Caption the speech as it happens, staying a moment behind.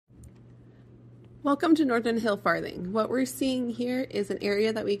Welcome to Northern Hill Farthing. What we're seeing here is an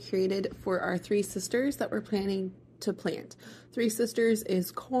area that we created for our three sisters that we're planning to plant. Three sisters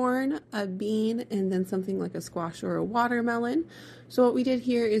is corn, a bean, and then something like a squash or a watermelon. So what we did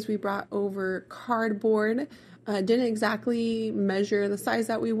here is we brought over cardboard, didn't exactly measure the size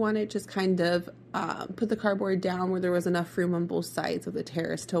that we wanted, just kind of put the cardboard down where there was enough room on both sides of the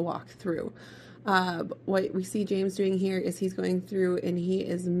terrace to walk through. What we see James doing here is he's going through and he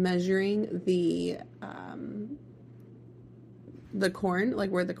is measuring the corn, like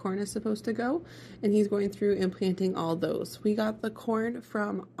where the corn is supposed to go, and he's going through and planting all those. We got the corn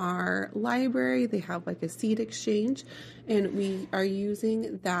from our library. They have like a seed exchange, and we are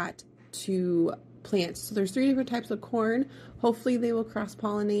using that to plant. So there's three different types of corn. Hopefully they will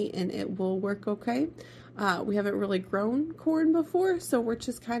cross-pollinate and it will work okay. We haven't really grown corn before, so we're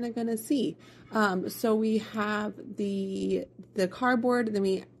just kind of gonna see. So we have the cardboard,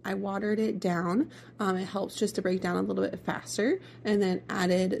 then I watered it down. It helps just to break down a little bit faster, and then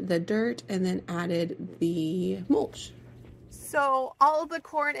added the dirt, and then added the mulch. So all of the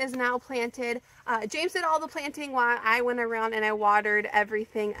corn is now planted. James did all the planting while I went around and I watered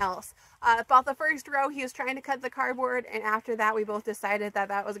everything else. About the first row, he was trying to cut the cardboard, and after that, we both decided that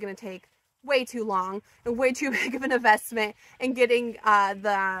that was going to take way too long and way too big of an investment in getting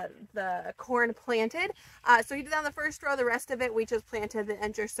the corn planted. So he did on the first row. The rest of it we just planted the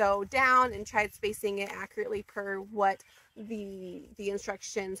inch or so down and tried spacing it accurately per what the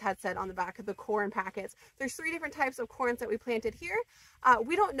instructions had said on the back of the corn packets. There's three different types of corns that we planted here.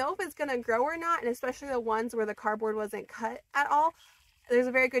 We don't know if it's going to grow or not, and especially the ones where the cardboard wasn't cut at all. There's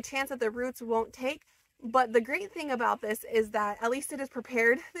a very good chance that the roots won't take. But the great thing about this is that at least it is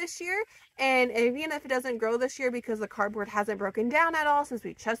prepared this year, and even if it doesn't grow this year because the cardboard hasn't broken down at all since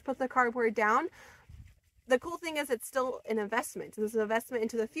we just put the cardboard down, the cool thing is it's still an investment. This is an investment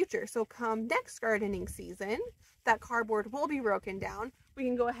into the future. So come next gardening season, that cardboard will be broken down. We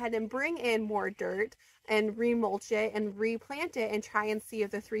can go ahead and bring in more dirt and remulch it and replant it and try and see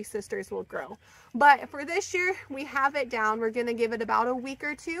if the three sisters will grow. But for this year, we have it down. We're going to give it about a week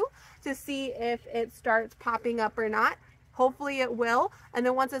or two to see if it starts popping up or not. Hopefully it will, and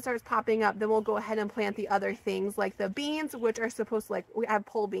then once it starts popping up, then we'll go ahead and plant the other things like the beans, which are supposed to, like, we have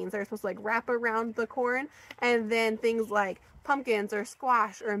pole beans, they're supposed to like wrap around the corn, and then things like pumpkins or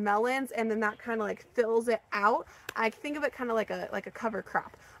squash or melons, and then that kind of like fills it out. I think of it kind of like a cover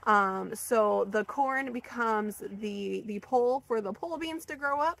crop. So the corn becomes the pole for the pole beans to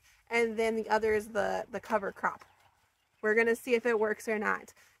grow up, and then the other is the cover crop. We're gonna see if it works or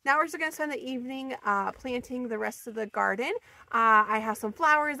not. Now we're just going to spend the evening planting the rest of the garden. I have some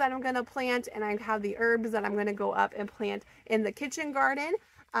flowers that I'm going to plant, and I have the herbs that I'm going to go up and plant in the kitchen garden.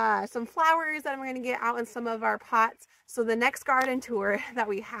 Some flowers that I'm going to get out in some of our pots. So the next garden tour that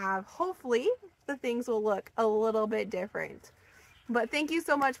we have, hopefully the things will look a little bit different. But thank you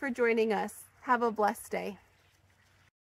so much for joining us. Have a blessed day.